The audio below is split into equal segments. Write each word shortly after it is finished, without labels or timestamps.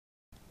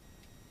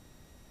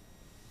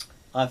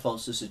Hi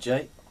folks, this is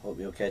Jay. Hope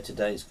you're okay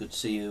today. It's good to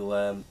see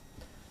you.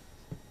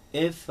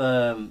 If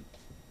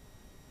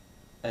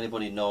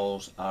anybody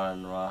knows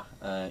AronRa,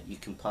 you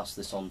can pass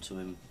this on to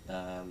him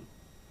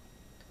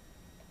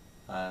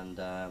and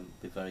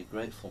be very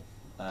grateful.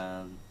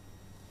 I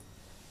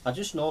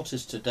just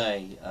noticed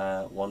today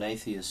one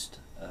atheist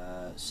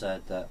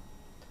said that,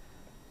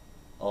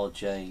 "Oh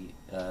Jay,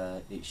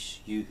 it's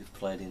you who've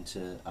played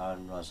into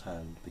AronRa's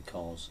hand,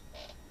 because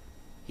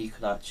he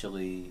could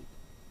actually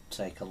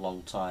take a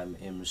long time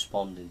in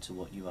responding to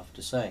what you have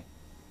to say."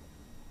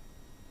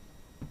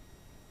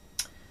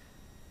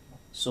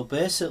 So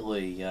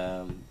basically,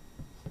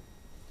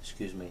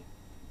 excuse me,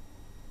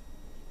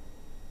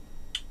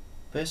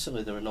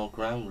 basically there are no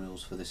ground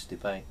rules for this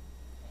debate.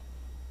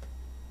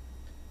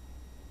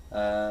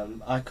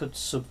 I could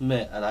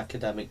submit an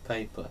academic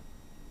paper,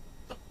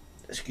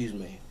 excuse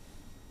me,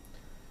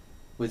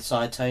 with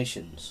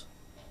citations,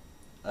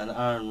 and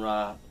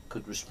AronRa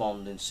could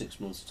respond in 6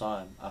 months'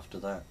 time after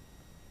that,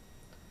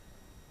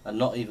 and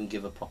not even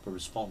give a proper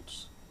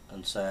response,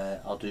 and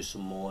say, "I'll do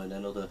some more in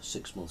another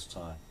 6 months'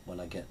 time when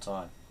I get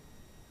time."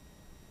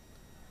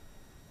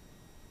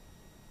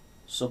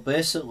 So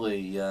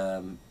basically,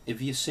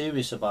 if you're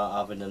serious about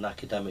having an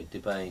academic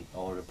debate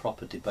or a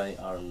proper debate,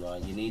 AronRa,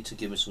 you need to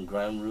give me some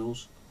ground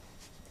rules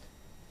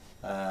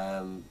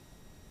that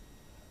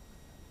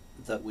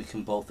we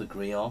can both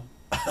agree on.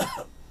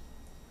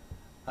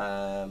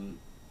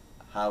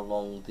 How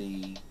long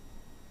the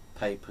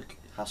paper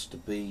has to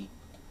be,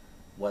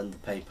 when the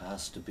paper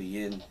has to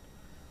be in,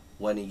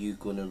 when are you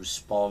going to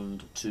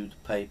respond to the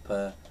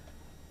paper,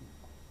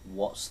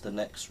 what's the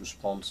next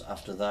response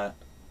after that,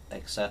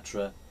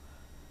 etc.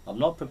 I'm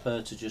not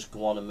prepared to just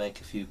go on and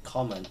make a few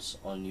comments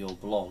on your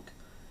blog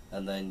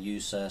and then you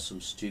say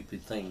some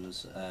stupid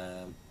things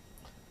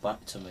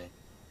back to me.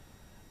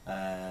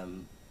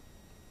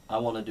 I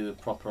want to do a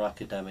proper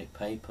academic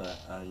paper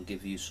and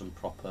give you some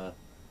proper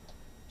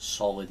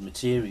solid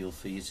material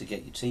for you to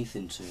get your teeth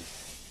into.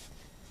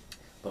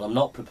 But I'm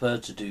not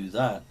prepared to do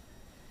that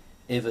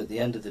if at the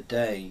end of the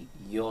day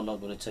you're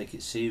not going to take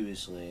it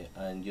seriously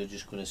and you're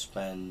just going to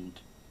spend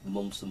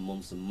months and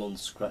months and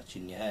months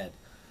scratching your head,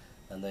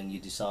 and then you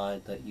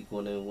decide that you're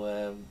going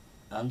to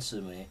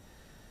answer me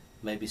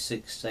maybe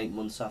 6 to 8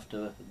 months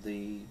after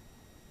the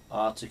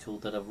article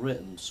that I've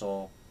written.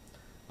 So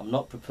I'm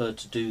not prepared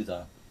to do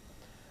that.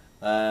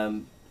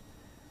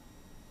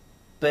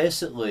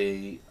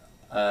 Basically,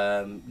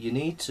 you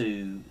need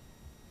to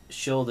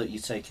show that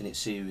you're taking it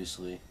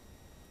seriously,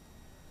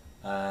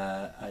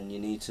 and you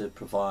need to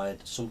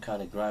provide some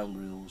kind of ground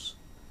rules.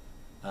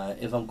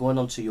 If I'm going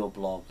onto your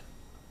blog,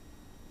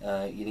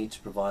 you need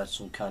to provide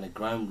some kind of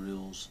ground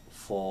rules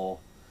for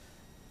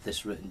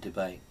this written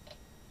debate,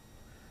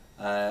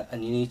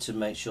 and you need to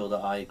make sure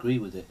that I agree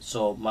with it.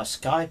 So my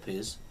Skype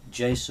is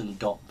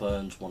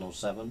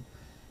jason.burns107,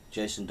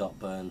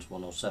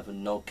 jason.burns107,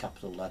 no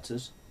capital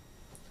letters.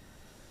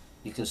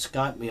 You can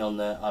Skype me on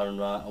there,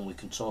 AronRa, and we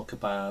can talk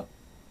about,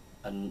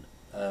 and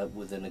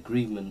with an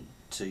agreement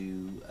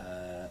to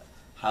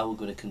how we're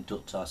going to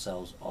conduct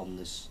ourselves on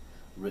this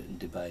written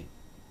debate.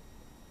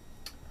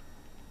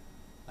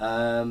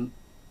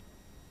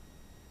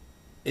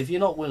 If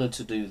you're not willing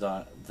to do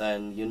that,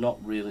 then you're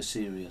not really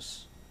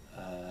serious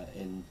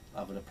in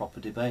having a proper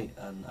debate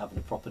and having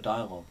a proper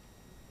dialogue,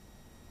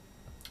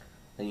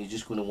 and you're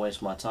just going to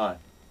waste my time.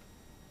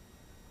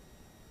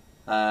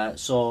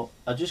 So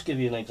I'll just give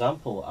you an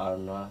example,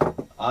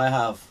 AronRa. I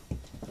have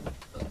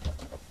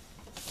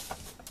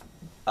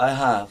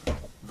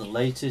the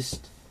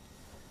latest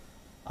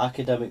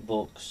academic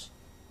books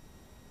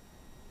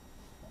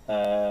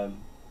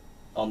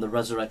on the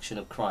resurrection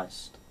of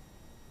Christ.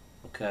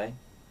 Okay,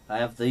 I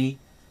have the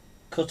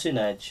cutting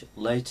edge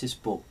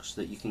latest books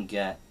that you can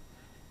get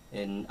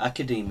in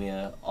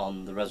academia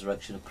on the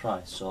resurrection of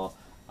Christ. So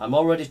I'm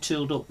already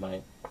tooled up,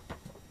 mate,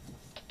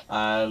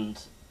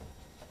 and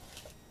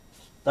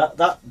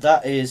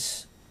that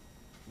is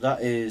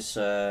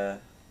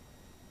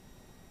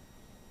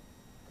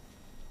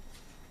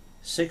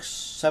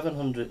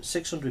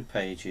 600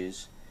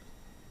 pages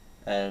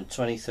and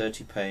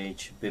 20-30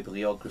 page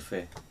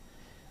bibliography.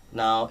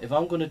 Now, if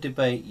I'm going to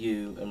debate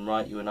you and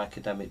write you an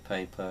academic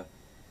paper,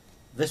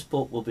 this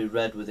book will be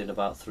read within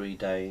about 3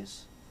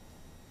 days,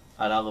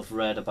 and I'll have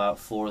read about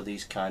 4 of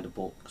these kind of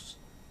books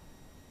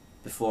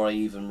before I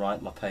even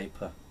write my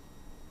paper.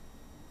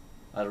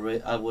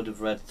 I would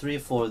have read 3 or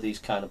 4 of these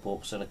kind of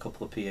books and a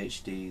couple of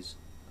PhDs.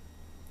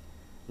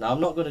 Now, I'm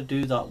not going to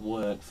do that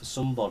work for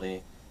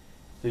somebody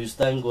who's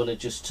then going to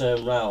just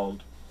turn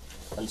round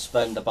and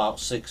spend about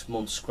 6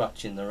 months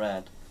scratching their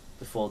head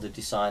before they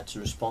decide to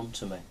respond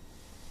to me.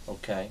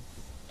 Okay?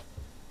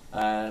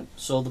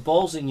 So the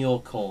ball's in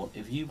your court.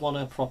 If you want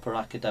a proper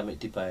academic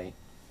debate,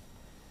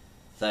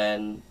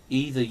 then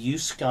either you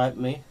Skype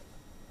me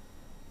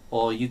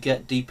or you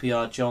get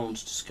DPR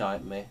Jones to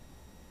Skype me,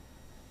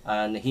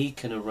 and he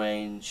can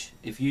arrange,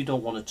 if you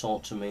don't want to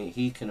talk to me,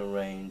 he can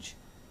arrange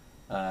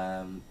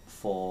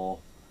for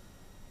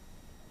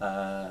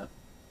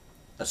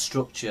a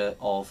structure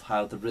of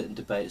how the written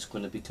debate is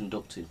going to be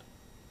conducted.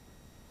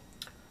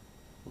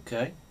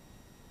 Okay,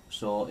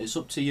 so it's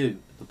up to you.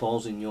 The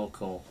ball's in your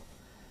court.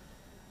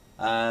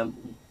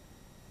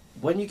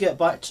 When you get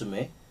back to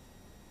me,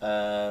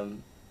 if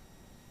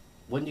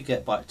you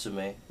get back to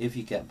me, if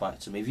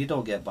you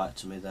don't get back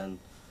to me, then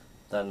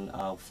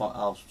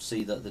I'll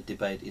see that the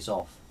debate is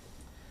off.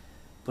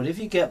 But if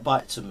you get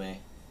back to me,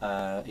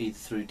 either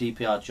through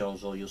DPR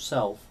Jones or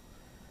yourself,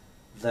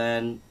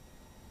 then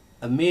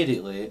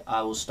immediately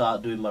I will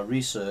start doing my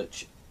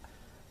research,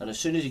 and as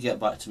soon as you get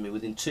back to me,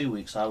 within 2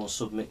 weeks, I will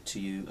submit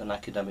to you an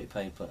academic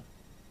paper.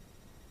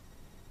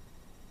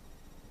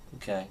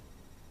 Okay.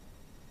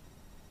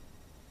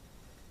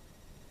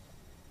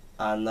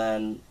 And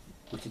then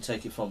we can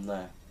take it from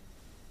there.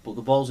 But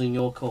the ball's in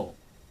your court.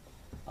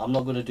 I'm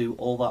not going to do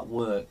all that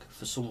work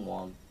for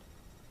someone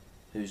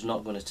who's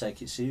not going to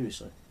take it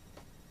seriously.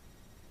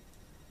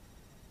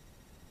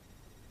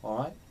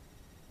 Alright?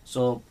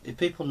 So if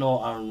people know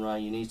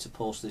AronRa, you need to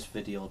post this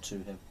video to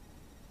him.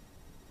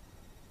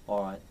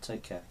 Alright,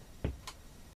 take care.